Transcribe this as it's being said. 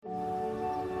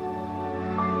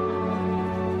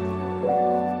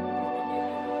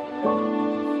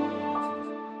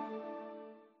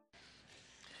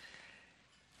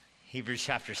Hebrews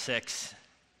chapter 6,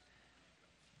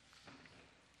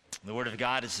 the Word of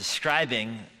God is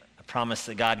describing a promise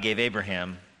that God gave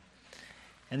Abraham.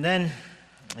 And then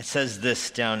it says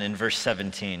this down in verse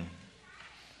 17.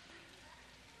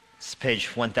 It's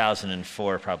page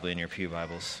 1004 probably in your pew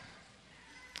Bibles.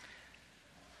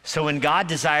 So when God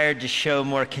desired to show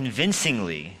more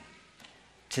convincingly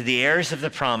to the heirs of the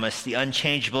promise the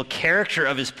unchangeable character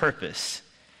of his purpose,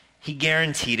 he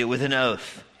guaranteed it with an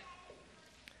oath.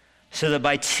 So that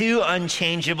by two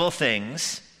unchangeable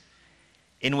things,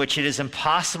 in which it is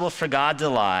impossible for God to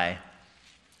lie,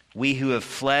 we who have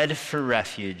fled for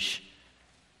refuge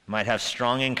might have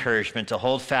strong encouragement to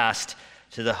hold fast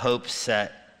to the hope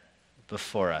set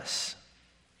before us.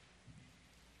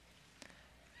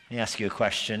 Let me ask you a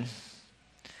question.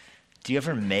 Do you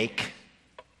ever make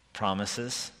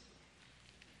promises?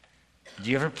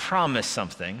 Do you ever promise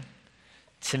something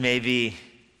to maybe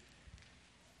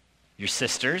your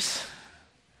sisters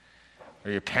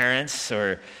or your parents?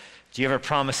 Or do you ever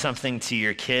promise something to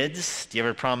your kids? Do you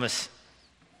ever promise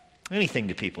anything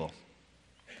to people?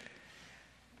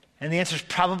 And the answer is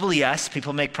probably yes.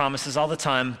 People make promises all the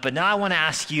time. But now I want to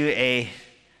ask you a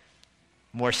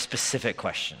more specific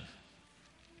question.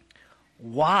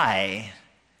 Why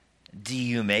do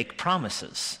you make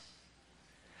promises?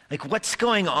 Like, what's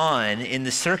going on in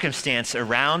the circumstance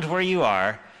around where you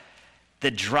are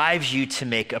that drives you to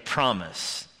make a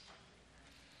promise?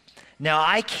 Now,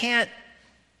 I can't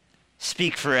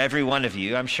speak for every one of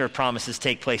you. I'm sure promises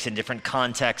take place in different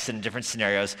contexts and different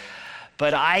scenarios.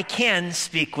 But I can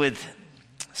speak with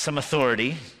some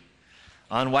authority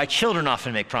on why children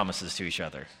often make promises to each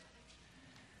other.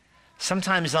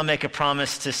 Sometimes they'll make a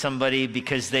promise to somebody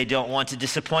because they don't want to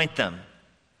disappoint them.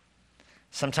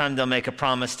 Sometimes they'll make a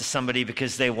promise to somebody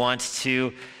because they want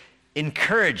to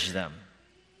encourage them.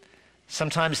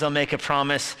 Sometimes they'll make a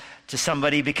promise to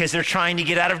somebody because they're trying to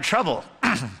get out of trouble,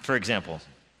 for example.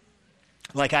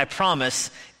 Like, I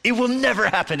promise it will never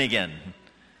happen again.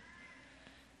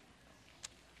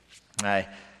 This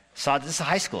is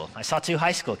high school. I saw two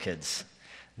high school kids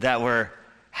that were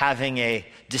having a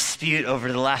dispute over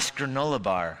the last granola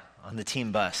bar on the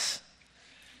team bus.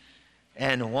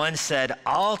 And one said,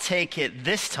 I'll take it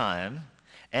this time,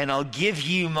 and I'll give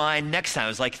you mine next time. It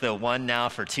was like the one now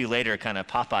for two later kind of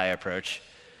Popeye approach.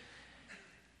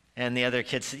 And the other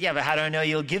kid said, yeah, but how do I know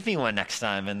you'll give me one next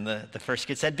time? And the first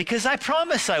kid said, because I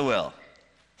promise I will.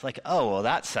 It's like, oh, well,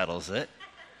 that settles it.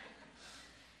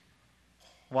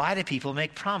 Why do people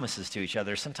make promises to each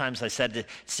other? Sometimes I said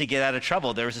it's to get out of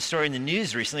trouble. There was a story in the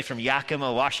news recently from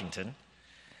Yakima, Washington,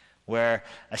 where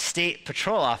a state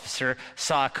patrol officer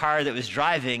saw a car that was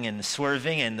driving and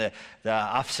swerving, and the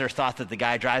officer thought that the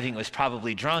guy driving was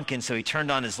probably drunk, and so he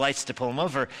turned on his lights to pull him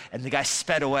over, and the guy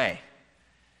sped away.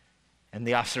 And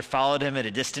the officer followed him at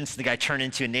a distance. The guy turned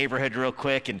into a neighborhood real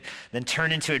quick and then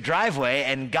turned into a driveway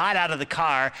and got out of the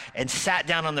car and sat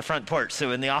down on the front porch. So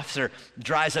when the officer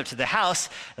drives up to the house,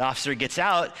 the officer gets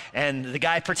out and the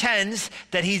guy pretends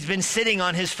that he's been sitting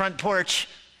on his front porch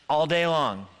all day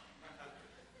long.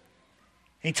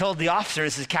 He told the officer,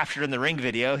 this is captured in the Ring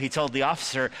video, he told the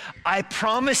officer, I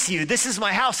promise you, this is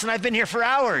my house and I've been here for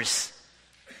hours.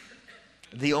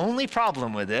 The only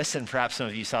problem with this, and perhaps some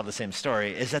of you saw the same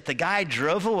story, is that the guy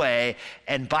drove away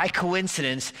and by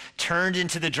coincidence turned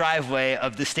into the driveway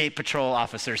of the state patrol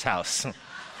officer's house.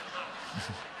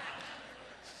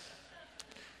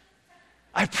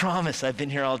 I promise I've been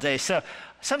here all day. So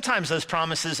sometimes those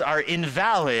promises are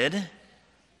invalid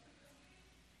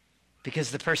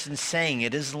because the person saying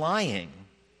it is lying.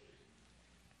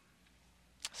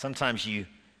 Sometimes you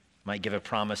might give a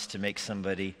promise to make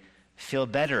somebody feel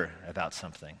better about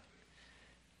something.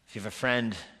 If you have a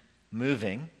friend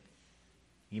moving,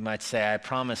 you might say, I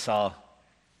promise I'll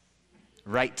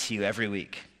write to you every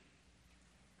week.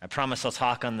 I promise I'll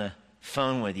talk on the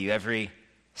phone with you every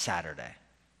Saturday.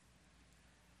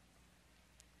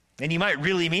 And you might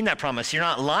really mean that promise. You're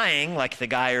not lying like the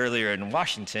guy earlier in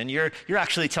Washington. You're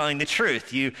actually telling the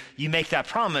truth. You make that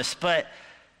promise, but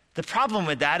the problem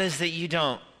with that is that you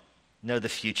don't know the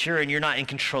future and you're not in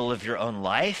control of your own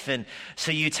life. And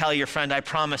so you tell your friend, I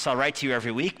promise I'll write to you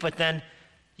every week, but then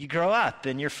you grow up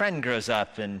and your friend grows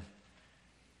up and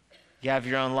you have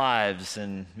your own lives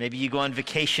and maybe you go on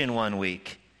vacation one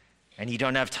week and you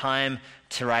don't have time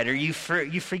to write, or you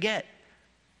forget.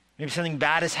 Maybe something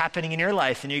bad is happening in your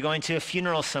life and you're going to a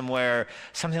funeral somewhere,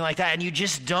 something like that, and you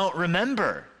just don't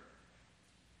remember.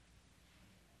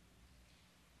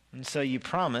 And so you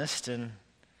promised, and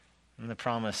the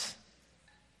promise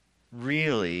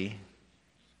really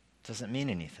doesn't mean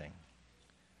anything.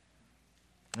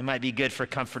 It might be good for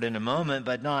comfort in a moment,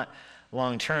 but not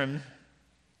long term.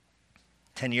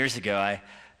 10 years ago,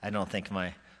 I don't think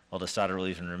my oldest daughter will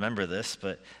even remember this,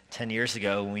 but 10 years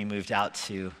ago when we moved out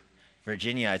to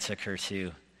Virginia, I took her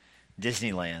to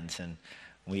Disneyland, and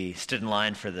we stood in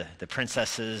line for the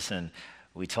princesses, and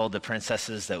we told the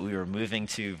princesses that we were moving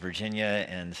to Virginia,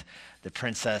 and the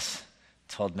princess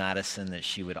told Madison that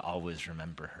she would always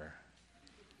remember her.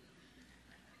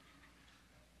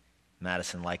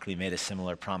 Madison likely made a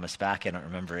similar promise back. I don't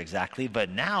remember exactly, but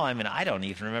now, I don't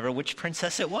even remember which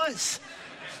princess it was.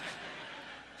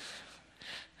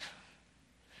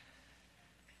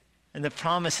 And the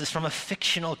promise is from a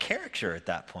fictional character at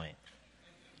that point.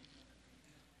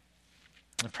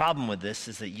 The problem with this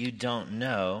is that you don't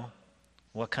know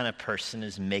what kind of person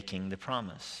is making the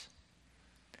promise.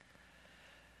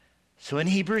 So in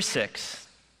Hebrews 6,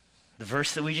 the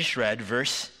verse that we just read,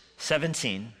 verse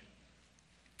 17,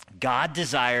 God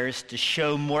desires to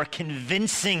show more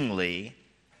convincingly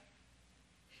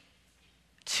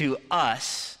to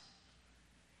us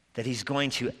that he's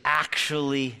going to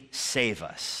actually save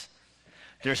us.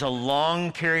 There's a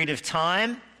long period of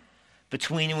time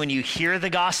between when you hear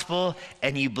the gospel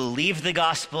and you believe the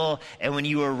gospel and when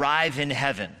you arrive in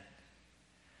heaven.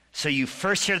 So you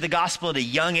first hear the gospel at a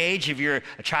young age. If you're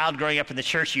a child growing up in the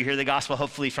church, you hear the gospel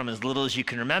hopefully from as little as you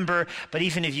can remember. But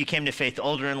even if you came to faith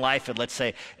older in life at, let's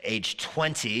say, age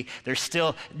 20, there's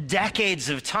still decades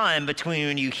of time between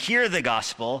when you hear the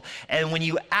gospel and when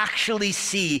you actually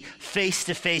see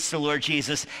face-to-face the Lord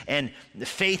Jesus and the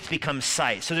faith becomes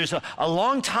sight. So there's a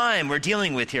long time we're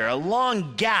dealing with here, a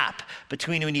long gap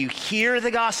between when you hear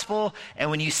the gospel and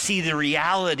when you see the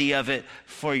reality of it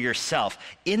for yourself.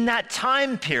 In that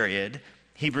time period,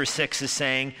 Hebrews 6 is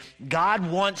saying, God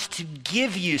wants to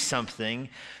give you something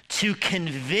to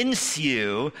convince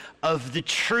you of the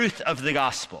truth of the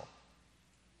gospel.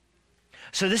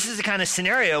 So this is the kind of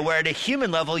scenario where at a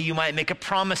human level, you might make a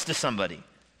promise to somebody.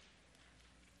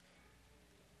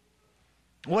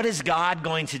 What is God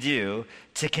going to do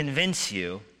to convince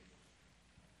you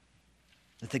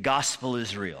that the gospel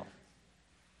is real?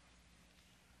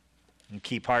 And the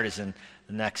key part is in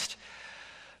the next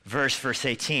verse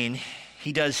 18.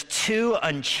 He does two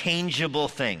unchangeable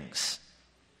things.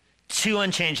 Two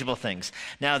unchangeable things.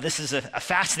 Now, this is a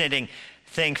fascinating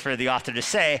thing for the author to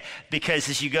say, because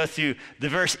as you go through the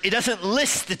verse, it doesn't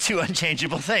list the two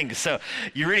unchangeable things. So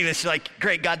you're reading this, you're like,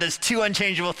 great, God does two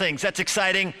unchangeable things. That's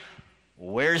exciting.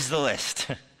 Where's the list?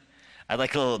 I'd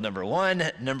like a little number one,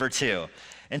 number two.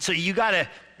 And so you got to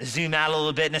zoom out a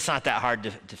little bit, and it's not that hard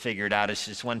to figure it out. It's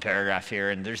just one paragraph here,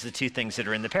 and there's the two things that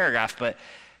are in the paragraph, but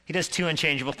he does two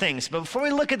unchangeable things. But before we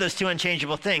look at those two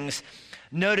unchangeable things,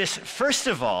 notice, first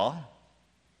of all,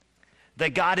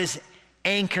 that God is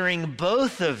anchoring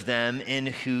both of them in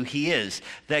who he is,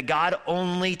 that God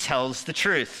only tells the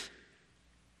truth.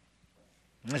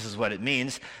 This is what it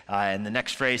means in the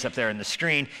next phrase up there on the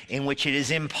screen, in which it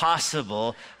is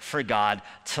impossible for God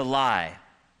to lie.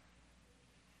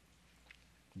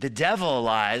 The devil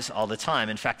lies all the time.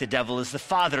 In fact, the devil is the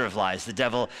father of lies. The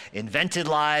devil invented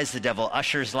lies. The devil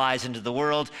ushers lies into the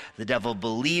world. The devil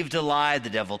believed a lie. The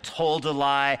devil told a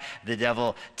lie. The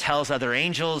devil tells other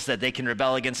angels that they can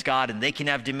rebel against God and they can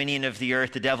have dominion of the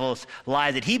earth. The devil's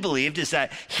lie that he believed is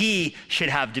that he should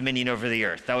have dominion over the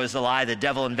earth. That was the lie the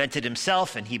devil invented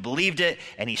himself, and he believed it,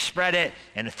 and he spread it,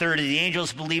 and a third of the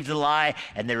angels believed the lie,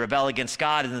 and they rebel against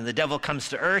God, and then the devil comes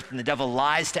to earth, and the devil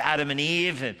lies to Adam and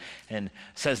Eve, and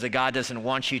says that God doesn't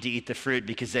want you to eat the fruit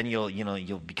because then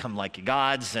you'll become like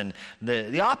gods. And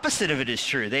the opposite of it is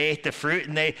true. They ate the fruit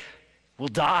and they will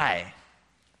die.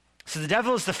 So the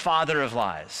devil is the father of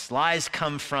lies. Lies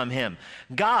come from him.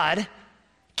 God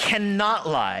cannot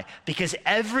lie because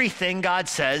everything God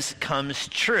says comes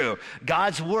true.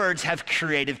 God's words have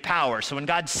creative power. So when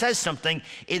God says something,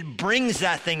 it brings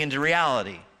that thing into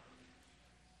reality.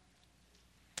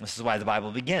 This is why the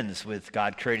Bible begins with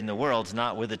God creating the world,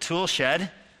 not with a tool shed,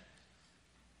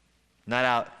 not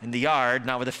out in the yard,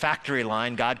 not with a factory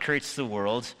line. God creates the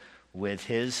world with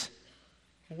his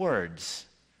words.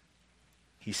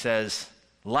 He says,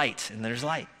 light, and there's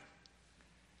light.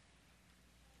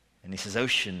 And he says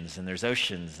oceans, and there's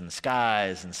oceans, and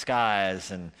skies,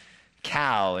 and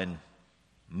cow, and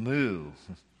moo.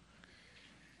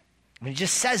 And he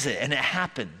just says it, and it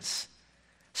happens.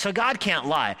 So God can't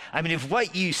lie. I mean, if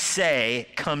what you say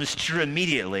comes true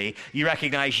immediately, you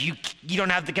recognize you don't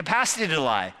have the capacity to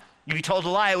lie. If you told a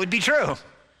lie, it would be true.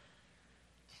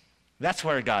 That's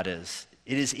where God is.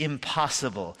 It is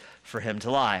impossible for him to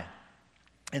lie.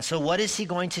 And so what is he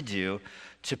going to do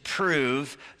to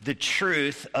prove the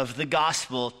truth of the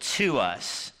gospel to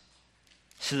us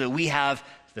so that we have,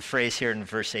 the phrase here in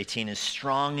verse 18 is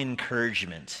strong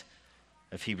encouragement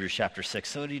of Hebrews chapter 6.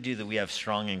 So what do you do that we have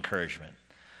strong encouragement?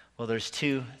 Well, there's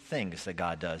two things that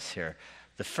God does here.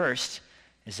 The first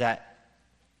is that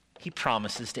he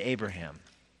promises to Abraham.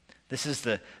 This is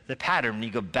the pattern. When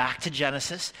you go back to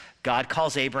Genesis, God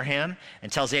calls Abraham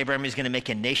and tells Abraham he's going to make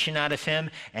a nation out of him,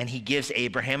 and he gives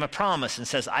Abraham a promise and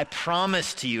says, I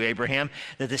promise to you, Abraham,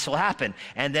 that this will happen.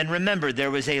 And then remember,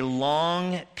 there was a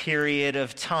long period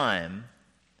of time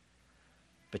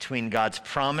between God's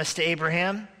promise to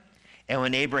Abraham and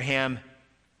when Abraham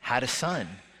had a son.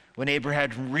 When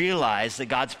Abraham realized that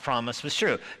God's promise was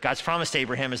true. God's promise to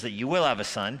Abraham is that you will have a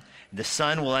son. The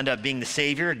son will end up being the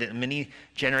Savior many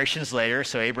generations later.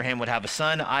 So Abraham would have a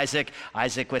son, Isaac.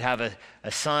 Isaac would have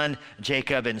a son,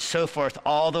 Jacob, and so forth,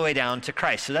 all the way down to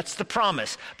Christ. So that's the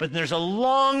promise. But there's a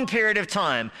long period of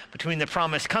time between the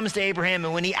promise comes to Abraham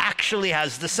and when he actually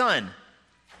has the son.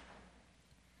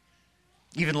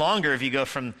 Even longer if you go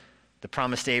from the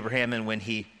promise to Abraham and when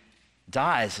he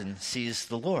dies and sees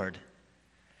the Lord.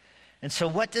 And so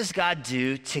what does God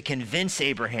do to convince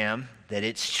Abraham that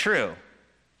it's true?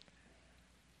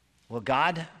 Well,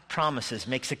 God promises,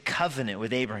 makes a covenant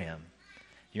with Abraham.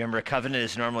 You remember a covenant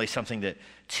is normally something that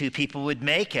two people would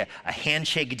make, a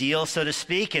handshake deal, so to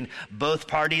speak, and both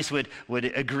parties would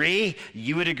agree.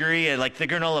 You would agree, like the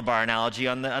granola bar analogy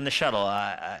on the shuttle.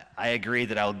 I agree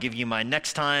that I'll give you mine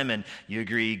next time, and you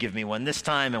agree you give me one this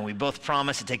time, and we both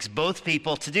promise. It takes both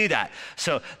people to do that.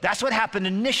 So that's what happened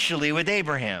initially with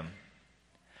Abraham.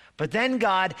 But then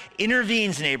God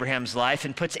intervenes in Abraham's life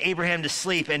and puts Abraham to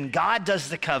sleep, and God does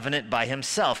the covenant by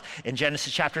himself. In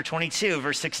Genesis chapter 22,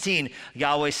 verse 16,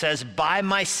 Yahweh says, by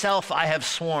myself I have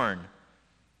sworn.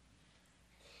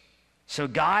 So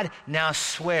God now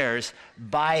swears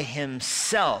by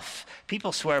himself.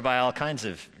 People swear by all kinds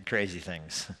of crazy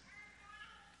things.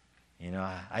 You know,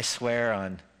 I swear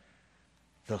on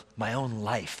my own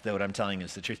life that what I'm telling you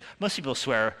is the truth. Most people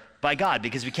swear by God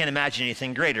because we can't imagine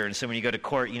anything greater. And so when you go to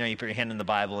court, you put your hand in the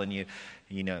Bible and you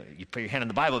put your hand in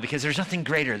the Bible because there's nothing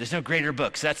greater. There's no greater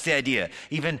books. That's the idea.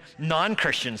 Even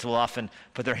non-Christians will often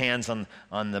put their hands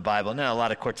on the Bible. Now, a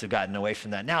lot of courts have gotten away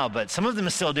from that now, but some of them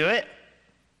still do it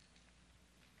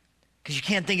because you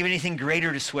can't think of anything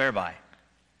greater to swear by.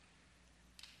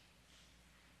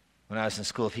 When I was in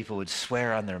school, people would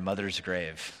swear on their mother's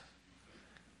grave.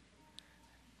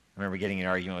 I remember getting in an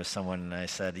argument with someone, and I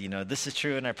said, this is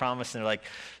true, and I promise. And they're like,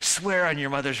 swear on your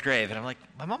mother's grave. And I'm like,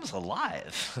 my mom's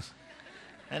alive.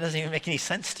 That doesn't even make any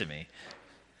sense to me.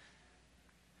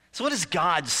 So what does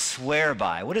God swear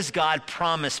by? What does God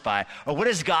promise by? Or what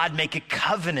does God make a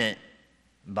covenant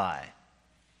by?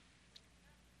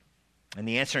 And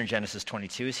the answer in Genesis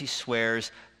 22 is he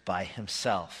swears by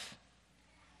himself.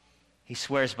 He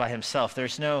swears by himself.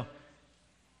 There's no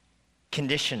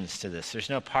conditions to this. There's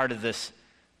no part of this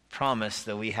promise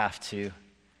that we have to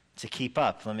keep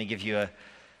up. Let me give you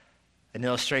an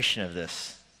illustration of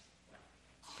this.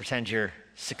 Pretend you're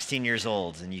 16 years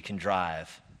old and you can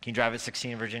drive. Can you drive at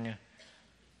 16 in Virginia?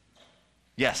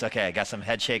 Yes, okay. I got some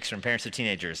head shakes from parents of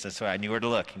teenagers. That's why I knew where to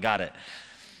look. Got it.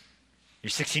 You're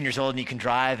 16 years old and you can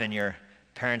drive, and your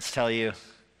parents tell you,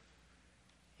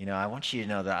 I want you to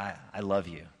know that I love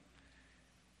you.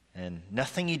 And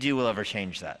nothing you do will ever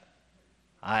change that.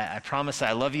 I promise that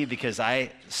I love you because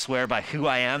I swear by who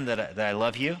I am that I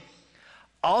love you.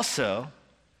 Also,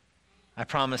 I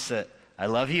promise that I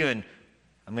love you and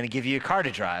I'm going to give you a car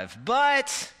to drive.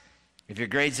 But if your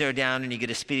grades go down and you get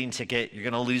a speeding ticket, you're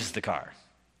going to lose the car.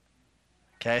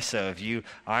 Okay, so if you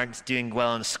aren't doing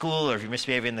well in school or if you're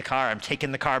misbehaving in the car, I'm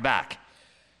taking the car back.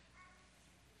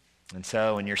 And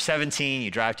so when you're 17,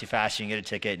 you drive too fast, you get a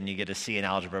ticket, and you get a C in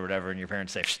algebra or whatever, and your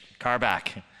parents say, car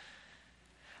back.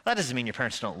 That doesn't mean your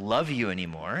parents don't love you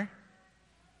anymore.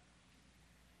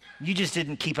 You just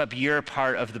didn't keep up your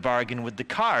part of the bargain with the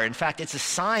car. In fact, it's a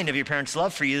sign of your parents'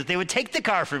 love for you that they would take the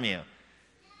car from you.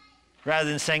 Rather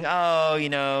than saying,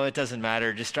 it doesn't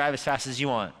matter, just drive as fast as you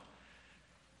want.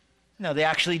 No, they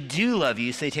actually do love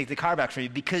you, so they take the car back from you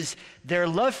because their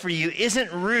love for you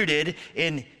isn't rooted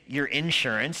in your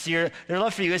insurance. Their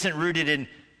love for you isn't rooted in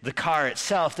the car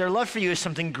itself. Their love for you is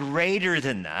something greater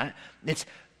than that. It's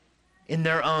in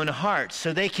their own hearts.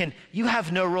 So you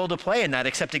have no role to play in that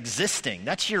except existing.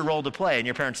 That's your role to play in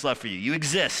your parents' love for you. You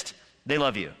exist. They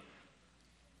love you.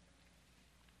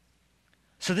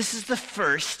 So this is the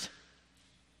first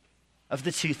of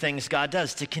the two things God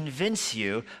does to convince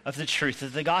you of the truth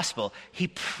of the gospel. He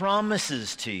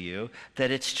promises to you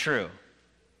that it's true.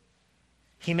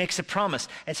 He makes a promise.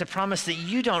 It's a promise that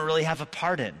you don't really have a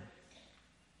part in.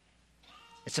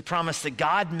 It's a promise that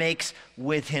God makes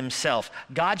with himself.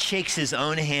 God shakes his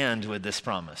own hand with this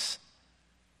promise.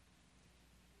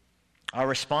 Our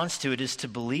response to it is to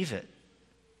believe it.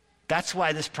 That's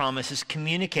why this promise is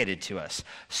communicated to us,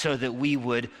 so that we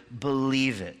would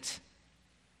believe it.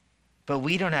 But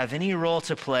we don't have any role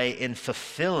to play in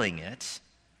fulfilling it.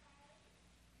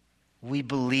 We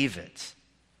believe it.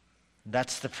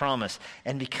 That's the promise.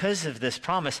 And because of this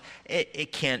promise,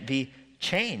 it can't be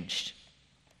changed.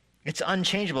 It's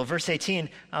unchangeable. Verse 18,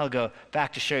 I'll go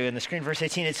back to show you on the screen. Verse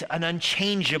 18, it's an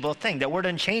unchangeable thing. That word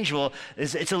unchangeable,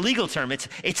 it's a legal term.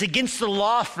 It's against the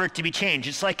law for it to be changed.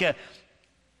 It's like a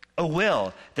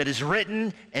will that is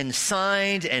written and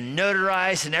signed and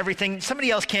notarized and everything. Somebody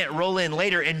else can't roll in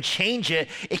later and change it.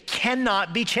 It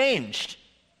cannot be changed.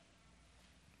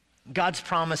 God's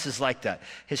promise is like that.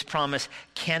 His promise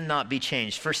cannot be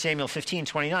changed. 1 Samuel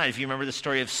 15:29, if you remember the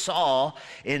story of Saul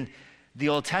in the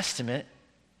Old Testament,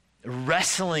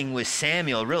 wrestling with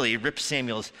Samuel, really, he rips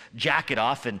Samuel's jacket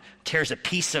off and tears a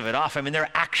piece of it off. I mean, they're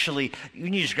actually,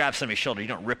 when you just grab somebody's shoulder, you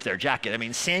don't rip their jacket. I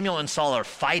mean, Samuel and Saul are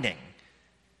fighting.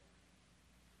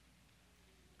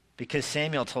 Because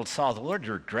Samuel told Saul, the Lord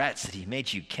regrets that he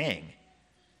made you king.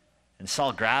 And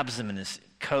Saul grabs him and his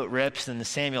coat rips, and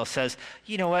Samuel says,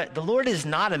 you know what? The Lord is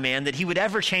not a man that he would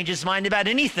ever change his mind about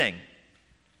anything.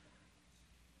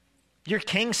 You're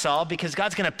king, Saul, because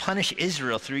God's going to punish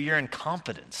Israel through your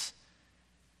incompetence.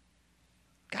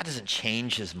 God doesn't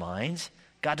change his mind.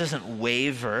 God doesn't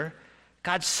waver.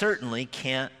 God certainly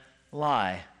can't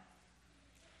lie.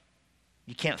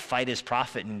 You can't fight his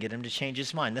prophet and get him to change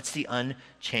his mind. That's the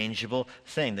unchangeable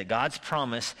thing, that God's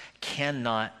promise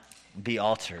cannot be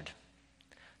altered.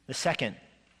 The second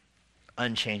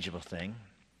unchangeable thing,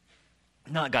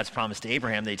 not God's promise to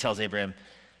Abraham that he tells Abraham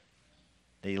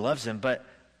that he loves him, but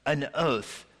an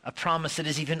oath, a promise that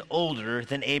is even older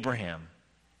than Abraham.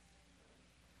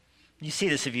 You see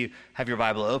this if you have your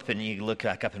Bible open and you look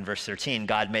back up in verse 13.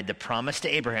 God made the promise to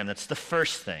Abraham. That's the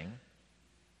first thing.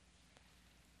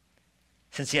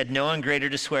 Since he had no one greater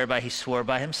to swear by, he swore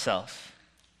by himself.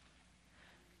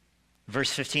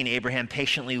 Verse 15, Abraham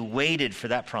patiently waited for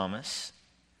that promise.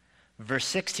 Verse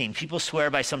 16, people swear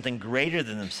by something greater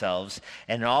than themselves,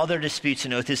 and in all their disputes,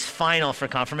 an oath is final for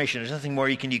confirmation. There's nothing more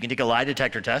you can do. You can take a lie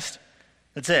detector test.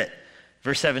 That's it.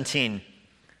 Verse 17,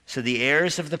 so the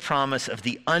heirs of the promise of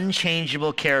the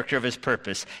unchangeable character of his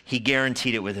purpose, he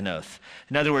guaranteed it with an oath.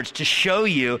 In other words, to show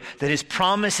you that his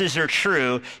promises are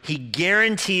true, he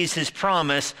guarantees his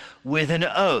promise with an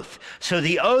oath. So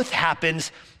the oath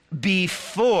happens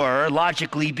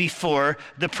logically before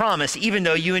the promise, even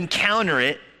though you encounter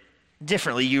it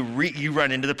differently. You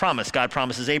run into the promise. God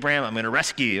promises Abraham, I'm going to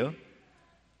rescue you.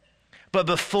 But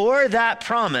before that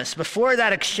promise, before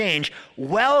that exchange,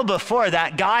 well before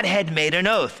that, God had made an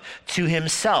oath to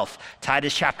himself.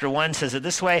 Titus chapter 1 says it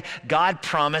this way, God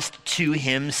promised to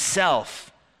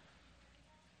himself.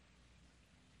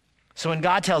 So when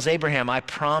God tells Abraham, I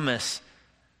promise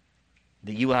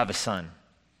that you will have a son,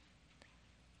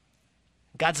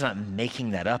 God's not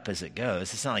making that up as it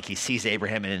goes. It's not like he sees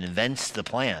Abraham and invents the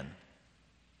plan.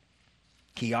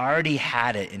 He already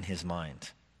had it in his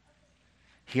mind.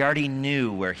 He already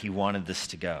knew where he wanted this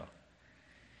to go.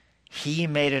 He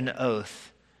made an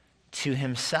oath to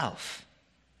himself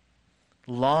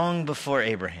long before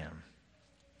Abraham.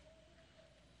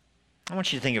 I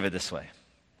want you to think of it this way.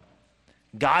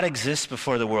 God exists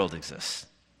before the world exists,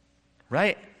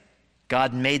 right?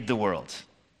 God made the world.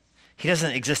 He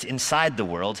doesn't exist inside the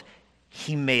world.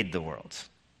 He made the world.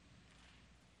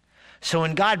 So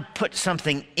when God put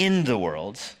something in the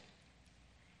world,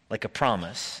 like a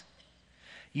promise,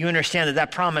 you understand that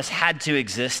that promise had to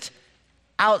exist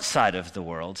outside of the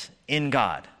world in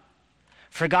God.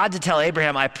 For God to tell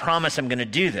Abraham, I promise I'm going to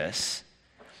do this,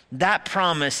 that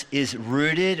promise is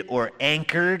rooted or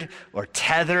anchored or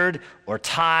tethered or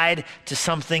tied to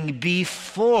something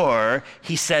before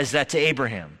he says that to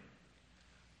Abraham.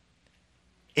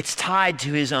 It's tied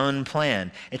to his own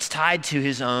plan. It's tied to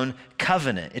his own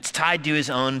covenant. It's tied to his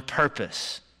own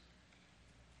purpose.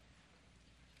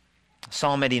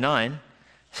 Psalm 89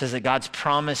 says that God's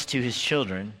promise to his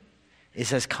children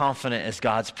is as confident as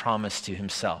God's promise to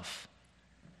himself.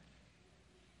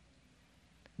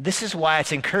 This is why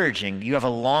it's encouraging. You have a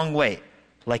long wait,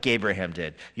 like Abraham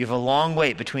did. You have a long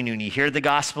wait between when you hear the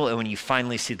gospel and when you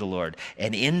finally see the Lord.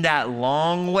 And in that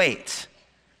long wait,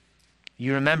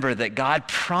 you remember that God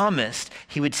promised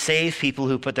he would save people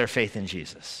who put their faith in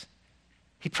Jesus.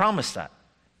 He promised that.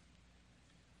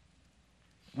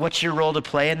 What's your role to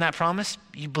play in that promise?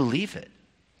 You believe it.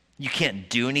 You can't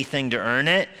do anything to earn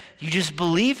it. You just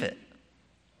believe it.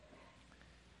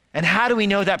 And how do we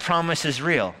know that promise is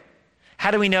real?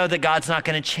 How do we know that God's not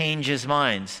going to change his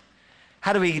mind?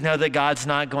 How do we know that God's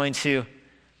not going to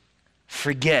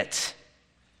forget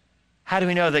How do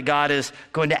we know that God is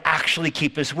going to actually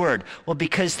keep his word? Well,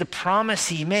 because the promise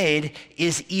he made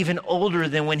is even older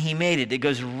than when he made it. It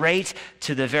goes right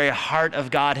to the very heart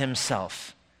of God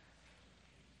himself.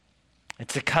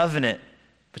 It's a covenant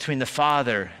between the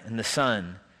Father and the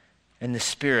Son and the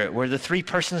Spirit. We're the three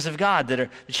persons of God that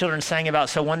the children sang about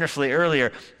so wonderfully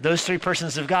earlier. Those three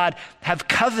persons of God have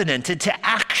covenanted to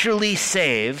actually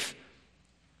save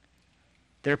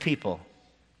their people.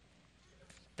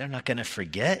 They're not going to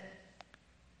forget.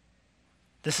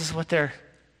 This is what they're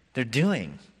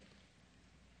doing.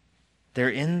 They're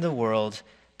in the world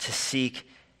to seek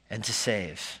and to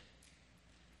save.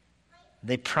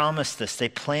 They promised this. They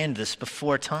planned this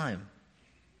before time.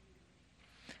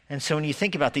 And so when you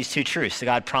think about these two truths, that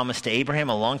God promised to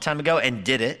Abraham a long time ago and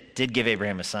did give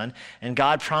Abraham a son, and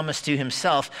God promised to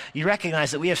himself, you recognize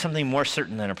that we have something more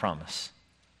certain than a promise.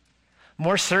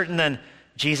 More certain than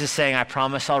Jesus saying, I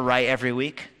promise I'll write every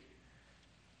week.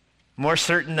 More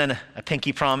certain than a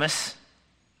pinky promise.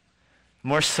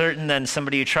 More certain than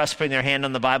somebody you trust putting their hand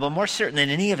on the Bible. More certain than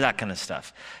any of that kind of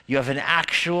stuff. You have an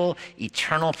actual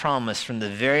eternal promise from the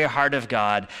very heart of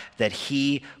God that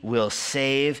he will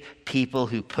save people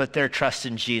who put their trust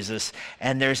in Jesus.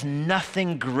 And there's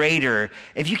nothing greater.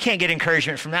 If you can't get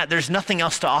encouragement from that, there's nothing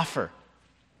else to offer.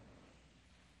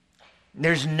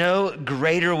 There's no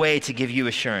greater way to give you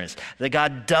assurance that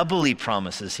God doubly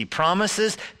promises. He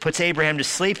promises, puts Abraham to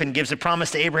sleep, and gives a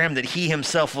promise to Abraham that he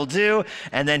himself will do,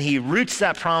 and then he roots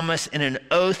that promise in an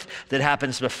oath that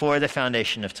happens before the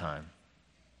foundation of time.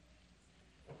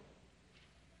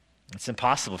 It's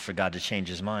impossible for God to change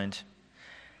his mind.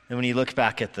 And when you look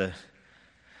back at the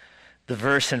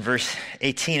verse in verse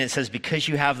 18, it says, because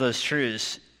you have those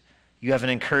truths, you have an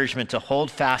encouragement to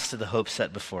hold fast to the hope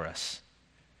set before us.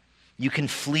 You can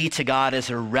flee to God as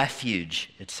a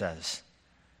refuge, it says.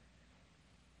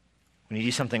 When you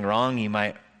do something wrong, you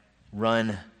might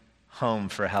run home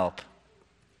for help.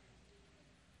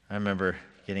 I remember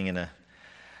getting in a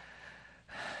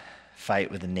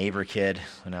fight with a neighbor kid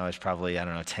when I was probably,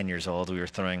 10 years old. We were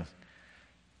throwing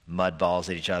mud balls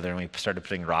at each other, and we started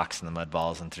putting rocks in the mud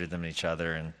balls and threw them at each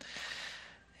other. And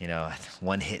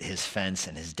one hit his fence,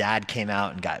 and his dad came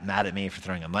out and got mad at me for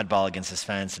throwing a mud ball against his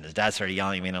fence, and his dad started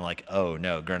yelling at me, and I'm like, oh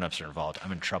no, grown-ups are involved.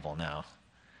 I'm in trouble now.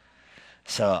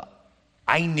 So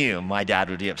I knew my dad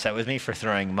would be upset with me for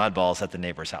throwing mud balls at the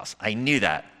neighbor's house. I knew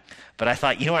that. But I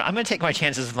thought, you know what, I'm going to take my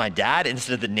chances with my dad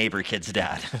instead of the neighbor kid's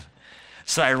dad.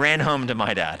 So I ran home to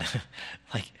my dad.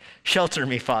 Like, shelter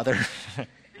me, Father.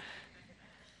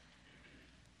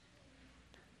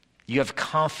 You have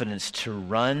confidence to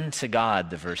run to God,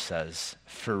 the verse says,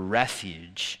 for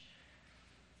refuge,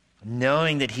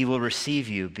 knowing that he will receive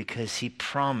you because he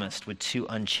promised with two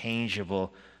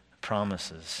unchangeable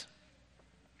promises.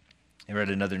 I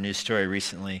read another news story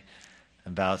recently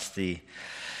about the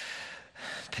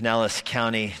Pinellas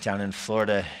County down in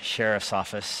Florida Sheriff's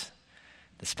Office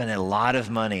that spent a lot of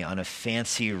money on a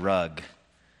fancy rug,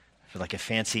 for like a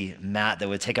fancy mat that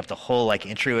would take up the whole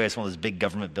entryway. It's one of those big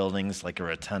government buildings, like a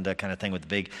rotunda kind of thing with a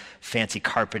big fancy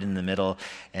carpet in the middle.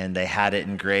 And they had it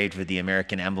engraved with the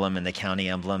American emblem and the county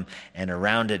emblem. And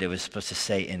around it, it was supposed to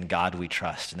say, "In God we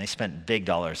trust." And they spent big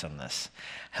dollars on this.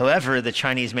 However, the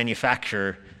Chinese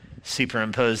manufacturer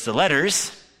superimposed the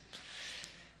letters,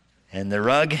 and the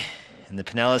rug in the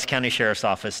Pinellas County Sheriff's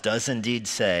Office does indeed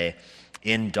say,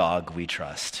 "In dog we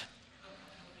trust."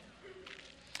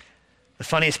 The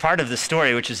funniest part of the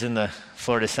story, which is in the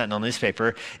Florida Sentinel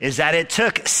newspaper, is that it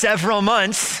took several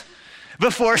months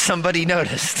before somebody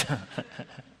noticed.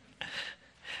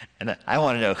 And I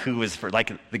want to know who was,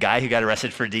 the guy who got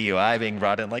arrested for DUI being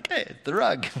brought in, hey, the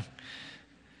rug.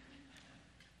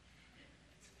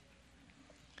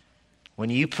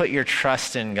 When you put your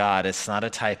trust in God, it's not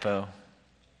a typo.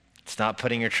 It's not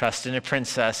putting your trust in a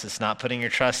princess. It's not putting your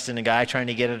trust in a guy trying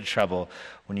to get out of trouble.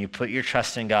 When you put your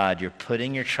trust in God, you're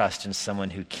putting your trust in someone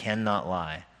who cannot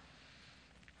lie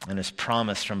and has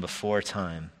promised from before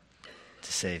time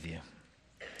to save you.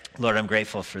 Lord, I'm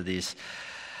grateful for these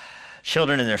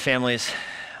children and their families.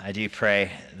 I do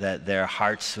pray that their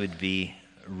hearts would be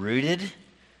rooted,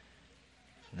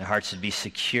 and their hearts would be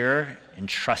secure in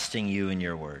trusting you and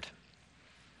your word.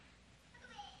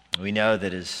 We know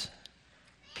that as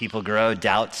people grow,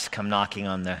 doubts come knocking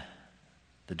on the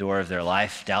door of their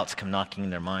life. Doubts come knocking in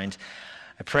their mind.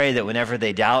 I pray that whenever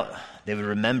they doubt, they would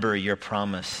remember your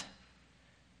promise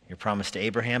to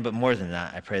Abraham, but more than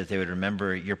that, I pray that they would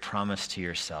remember your promise to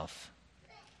yourself.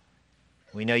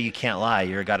 We know you can't lie.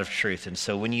 You're a God of truth. And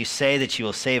so when you say that you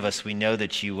will save us, we know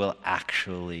that you will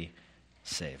actually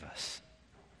save us.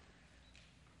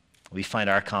 We find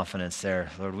our confidence there.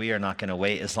 Lord, we are not going to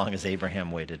wait as long as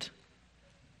Abraham waited.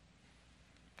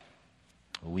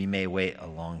 we may wait a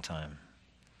long time.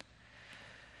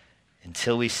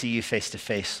 Until we see you face to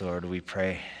face, Lord, we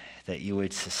pray that you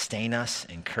would sustain us,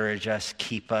 encourage us,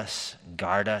 keep us,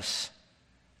 guard us,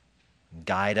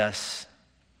 guide us,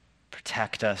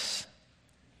 protect us,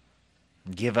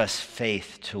 give us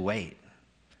faith to wait,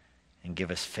 and give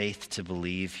us faith to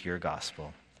believe your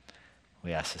gospel.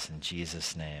 We ask this in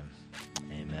Jesus' name.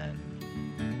 Amen.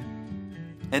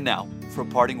 And now, for a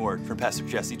parting word from Pastor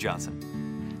Jesse Johnson.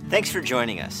 Thanks for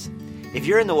joining us. If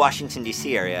you're in the Washington,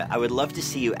 D.C. area, I would love to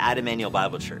see you at Emmanuel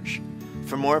Bible Church.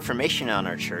 For more information on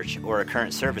our church or our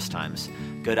current service times,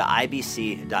 go to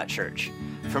ibc.church.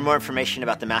 For more information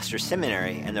about the Master's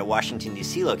Seminary and their Washington,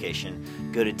 D.C.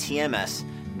 location, go to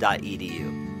tms.edu.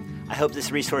 I hope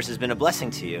this resource has been a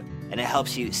blessing to you, and it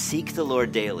helps you seek the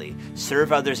Lord daily,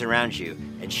 serve others around you,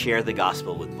 and share the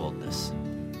gospel with boldness.